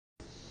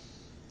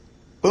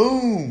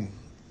Boom!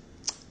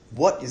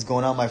 What is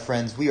going on, my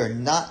friends? We are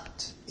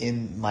not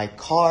in my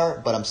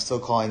car, but I'm still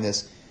calling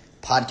this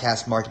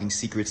Podcast Marketing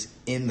Secrets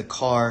in the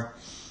Car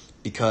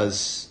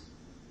because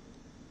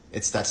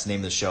that's the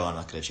name of the show. I'm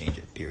not going to change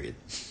it, period.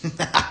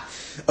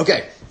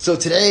 Okay, so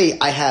today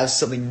I have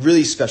something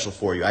really special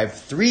for you. I have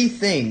 3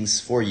 things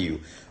for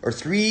you, or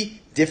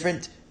 3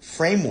 different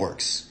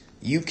frameworks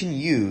you can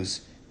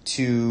use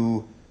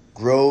to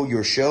grow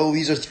your show.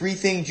 These are 3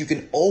 things you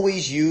can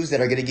always use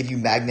that are going to give you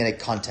magnetic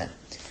content.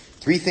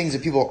 3 things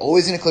that people are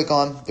always going to click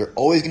on, they're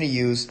always going to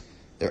use,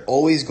 they're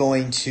always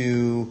going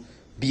to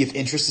be of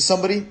interest to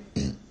somebody.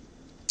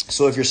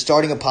 So if you're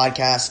starting a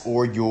podcast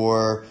or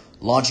you're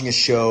launching a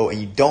show and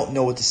you don't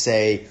know what to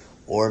say,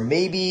 or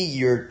maybe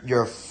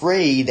you're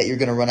afraid that you're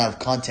going to run out of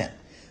content,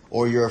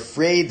 or you're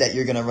afraid that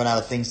you're going to run out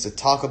of things to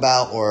talk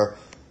about, or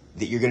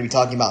that you're going to be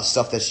talking about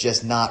stuff that's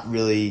just not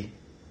really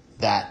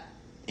that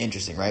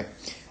interesting, right?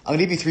 I'm going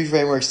to give you 3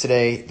 frameworks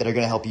today that are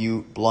going to help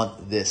you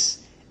blunt this.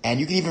 And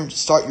you can even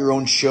start your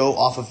own show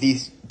off of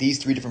these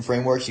 3 different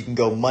frameworks. You can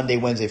go Monday,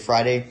 Wednesday,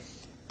 Friday.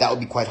 That would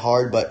be quite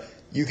hard, but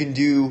you can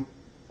do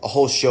a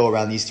whole show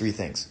around these 3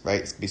 things, right?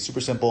 It's going to be super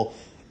simple.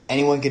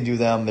 Anyone can do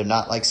them. They're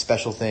not like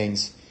special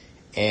things,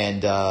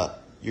 and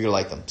you're going to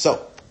like them.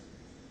 So,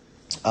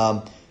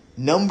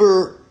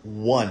 number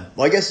 1.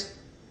 Well, I guess,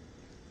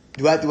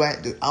 I don't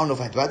know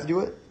if do I have to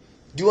do it?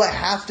 Do I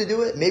have to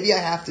do it? Maybe I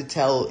have to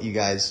tell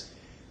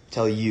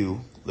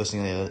you,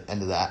 listening to the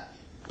end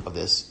of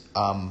this,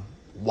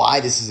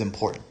 why this is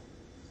important.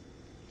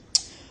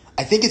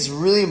 I think it's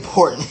really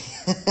important.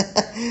 I'm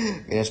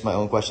going to answer my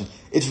own question.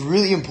 It's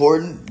really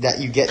important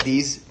that you get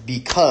these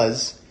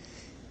because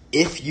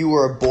if you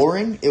are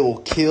boring, it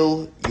will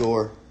kill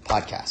your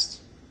podcast.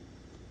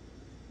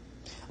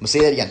 I'm going to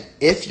say that again.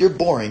 If you're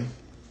boring,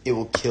 it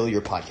will kill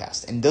your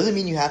podcast. And it doesn't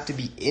mean you have to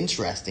be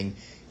interesting.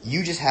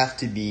 You just have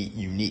to be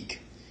unique.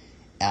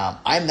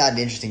 I'm not an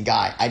interesting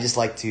guy. I just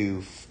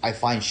I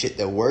find shit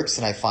that works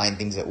and I find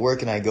things that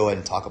work and I go ahead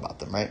and talk about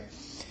them, right?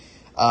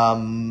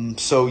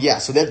 So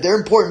they're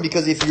important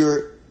because if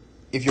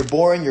you're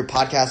boring, your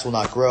podcast will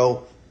not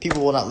grow,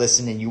 people will not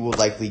listen, and you will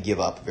likely give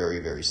up very,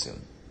 very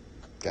soon.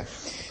 Okay.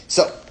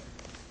 So,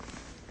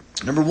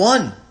 number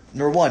one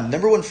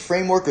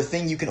framework or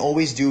thing you can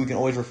always do, you can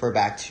always refer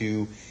back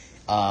to,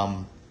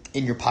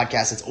 in your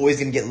podcast, it's always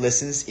going to get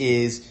listens,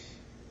 is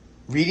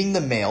reading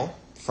the mail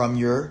from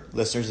your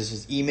listeners. This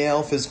is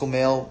email, physical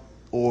mail,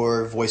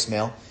 or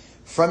voicemail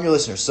from your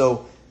listeners.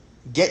 So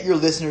get your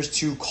listeners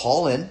to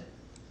call in,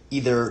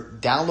 either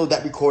download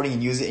that recording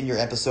and use it in your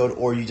episode,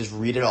 or you just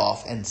read it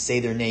off and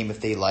say their name if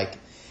they like.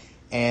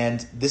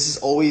 And this is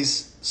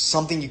always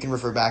something you can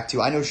refer back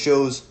to. I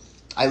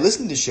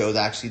listen to shows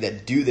actually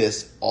that do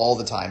this all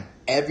the time.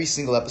 Every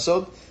single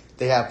episode,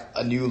 they have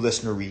a new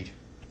listener read.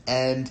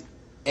 And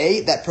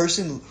that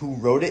person who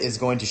wrote it is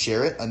going to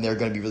share it, and they're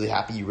going to be really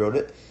happy you wrote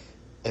it,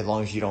 as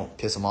long as you don't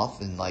piss them off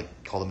and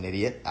call them an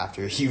idiot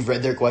after you've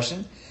read their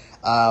question.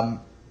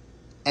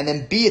 And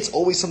then B, it's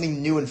always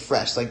something new and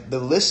fresh. Like the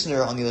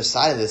listener on the other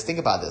side of this, think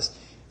about this.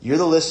 You're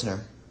the listener,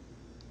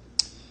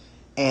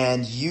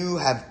 and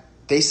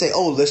they say,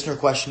 "Oh, listener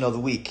question of the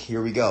week.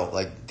 Here we go."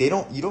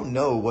 You don't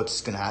know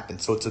what's going to happen.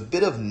 So it's a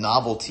bit of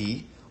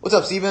novelty. What's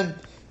up, Steven?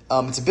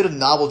 It's a bit of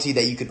novelty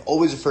that you can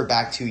always refer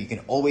back to. You can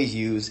always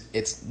use.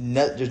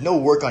 There's no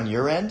work on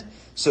your end.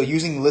 So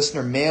using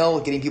listener mail,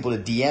 getting people to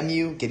DM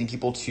you, getting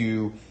people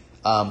to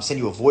send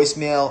you a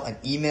voicemail, an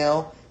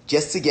email,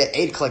 just to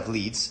to collect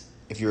leads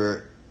if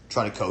you're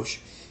trying to coach.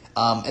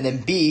 And then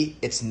B,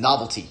 it's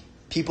novelty.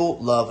 People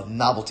love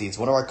novelty. It's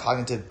one of our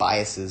cognitive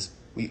biases.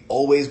 We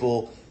always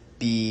will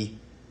be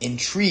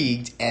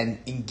intrigued and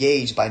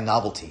engaged by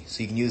novelty.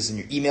 So you can use this in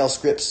your email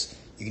scripts.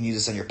 You can use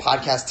this on your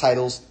podcast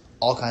titles,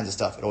 all kinds of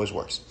stuff. It always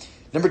works.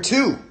 Number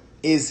 2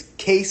 is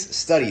case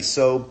studies.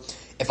 So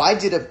if I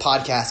did a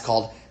podcast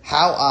called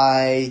How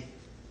I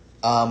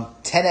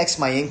 10x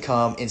my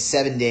income in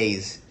 7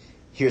 days,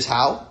 here's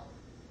how,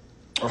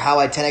 or How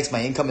I 10x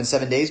my income in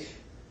 7 days,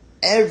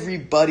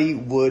 everybody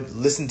would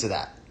listen to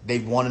that.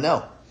 They'd want to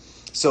know.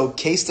 So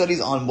case studies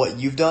on what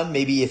you've done.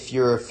 Maybe if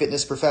you're a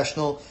fitness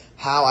professional,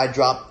 how I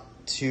dropped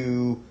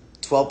to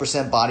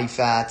 12% body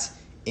fat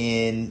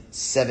in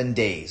 7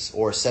 days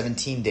or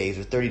 17 days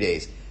or 30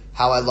 days.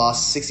 How I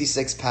lost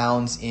 66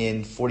 pounds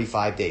in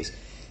 45 days.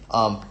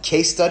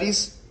 Case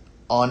studies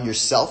on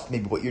yourself,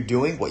 maybe what you're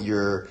doing, what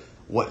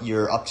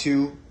you're up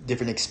to,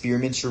 different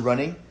experiments you're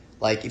running.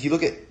 Like if you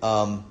look at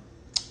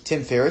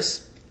Tim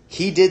Ferriss,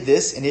 he did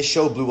this and his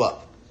show blew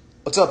up.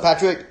 What's up,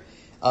 Patrick?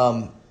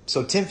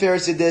 So Tim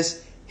Ferriss did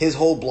this. His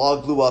whole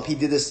blog blew up. He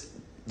did this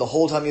the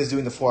whole time he was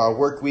doing the 4-Hour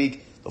Work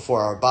Week, the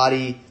 4-Hour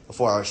Body, the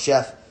 4-Hour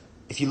Chef.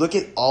 If you look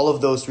at all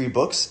of those 3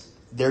 books,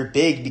 they're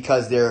big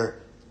because they're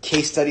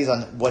case studies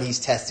on what he's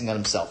testing on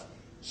himself.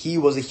 He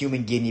was a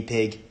human guinea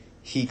pig.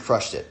 He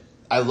crushed it.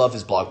 I love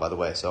his blog, by the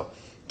way. So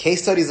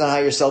case studies on how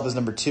yourself is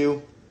number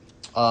 2.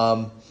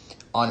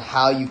 On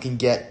how you can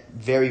get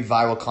very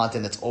viral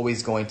content that's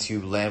always going to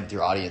land with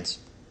your audience.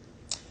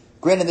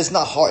 Granted, it's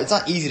not hard. It's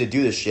not easy to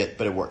do this shit,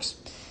 but it works.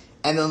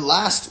 And then the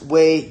last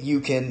way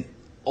you can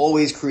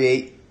always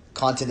create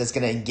content that's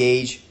going to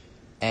engage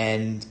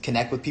and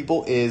connect with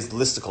people is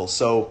listicles.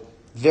 So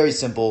very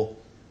simple,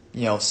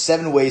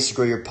 7 ways to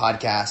grow your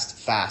podcast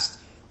fast,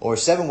 or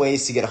 7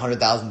 ways to get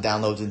 100,000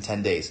 downloads in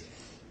 10 days.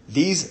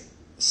 These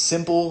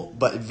simple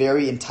but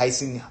very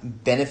enticing,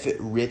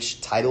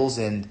 benefit-rich titles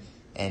and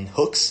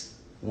hooks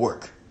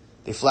work.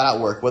 They flat out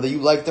work. Whether you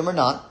like them or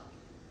not,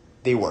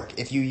 they work.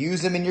 If you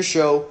use them in your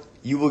show,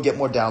 you will get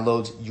more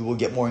downloads. You will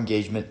get more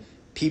engagement.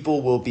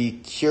 People will be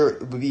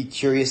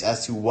curious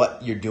as to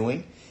what you're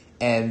doing,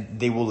 and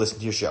they will listen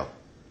to your show.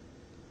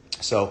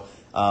 So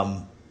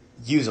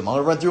use them. I'm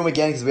going to run through them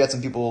again because we had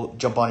some people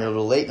jump on here a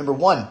little late. Number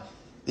 1,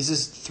 this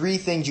is 3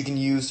 things you can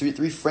use,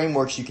 three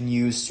frameworks you can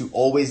use to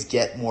always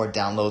get more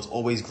downloads,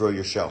 always grow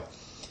your show.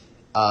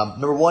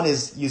 Number 1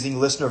 is using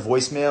listener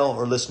voicemail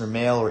or listener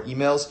mail or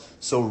emails.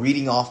 So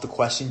reading off the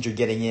questions you're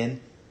getting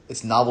in.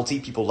 It's novelty.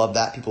 People love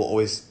that. People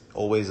always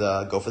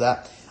go for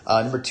that.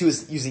 Number 2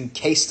 is using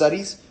case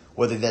studies,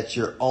 whether that's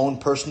your own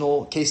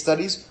personal case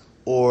studies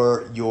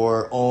or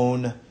your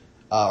own,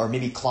 or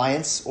maybe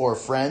clients or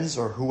friends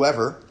or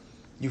whoever.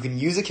 You can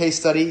use a case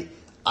study.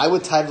 I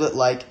would title it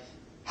like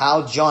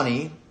how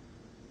Johnny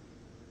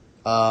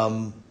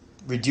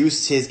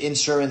reduced his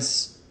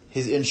insurance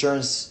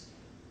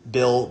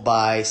bill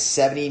by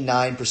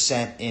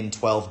 79% in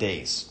 12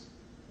 days.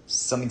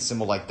 Something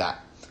similar like that.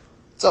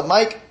 What's up,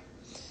 Mike?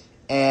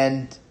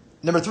 And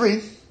number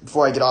 3,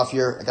 before I get off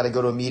here, I got to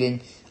go to a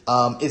meeting,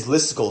 is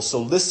listicles.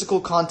 So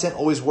listicle content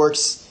always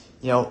works.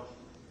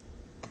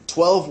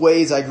 12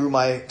 ways to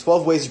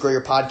grow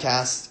your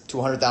podcast to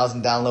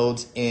 100,000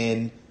 downloads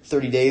in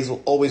 30 days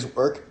will always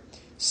work.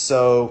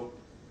 So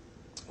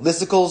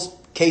listicles,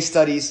 case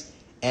studies,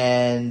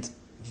 and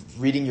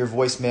reading your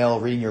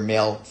voicemail, reading your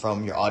mail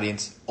from your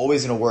audience,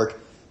 always going to work.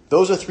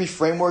 Those are 3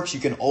 frameworks you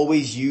can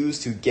always use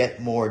to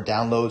get more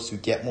downloads, to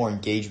get more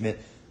engagement,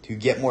 to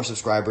get more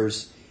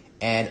subscribers,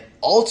 and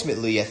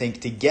ultimately, I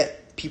think, to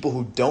get people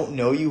who don't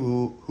know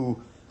you,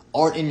 who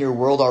aren't in your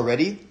world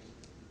already,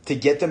 to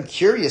get them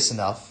curious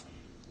enough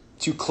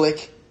to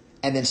click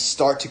and then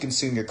start to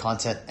consume your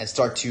content and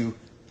start to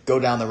go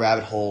down the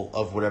rabbit hole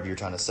of whatever you're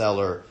trying to sell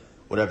or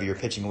whatever you're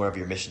pitching, whatever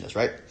your mission is,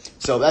 right?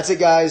 So that's it,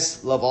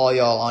 guys. Love all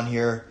y'all on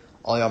here.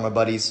 All y'all my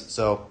buddies.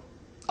 So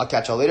I'll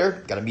catch y'all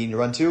later. Got a meeting to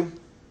run to.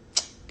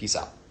 Peace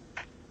out.